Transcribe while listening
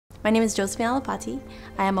My name is Josephine Alapati.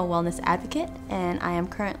 I am a wellness advocate, and I am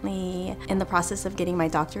currently in the process of getting my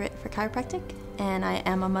doctorate for chiropractic, and I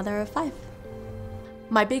am a mother of 5.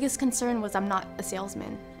 My biggest concern was I'm not a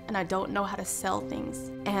salesman, and I don't know how to sell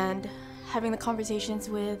things. And having the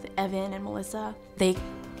conversations with Evan and Melissa, they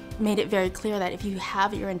made it very clear that if you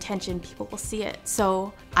have your intention, people will see it.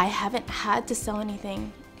 So I haven't had to sell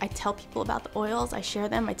anything. I tell people about the oils, I share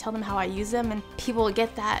them, I tell them how I use them, and people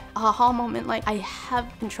get that aha moment like, I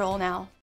have control now.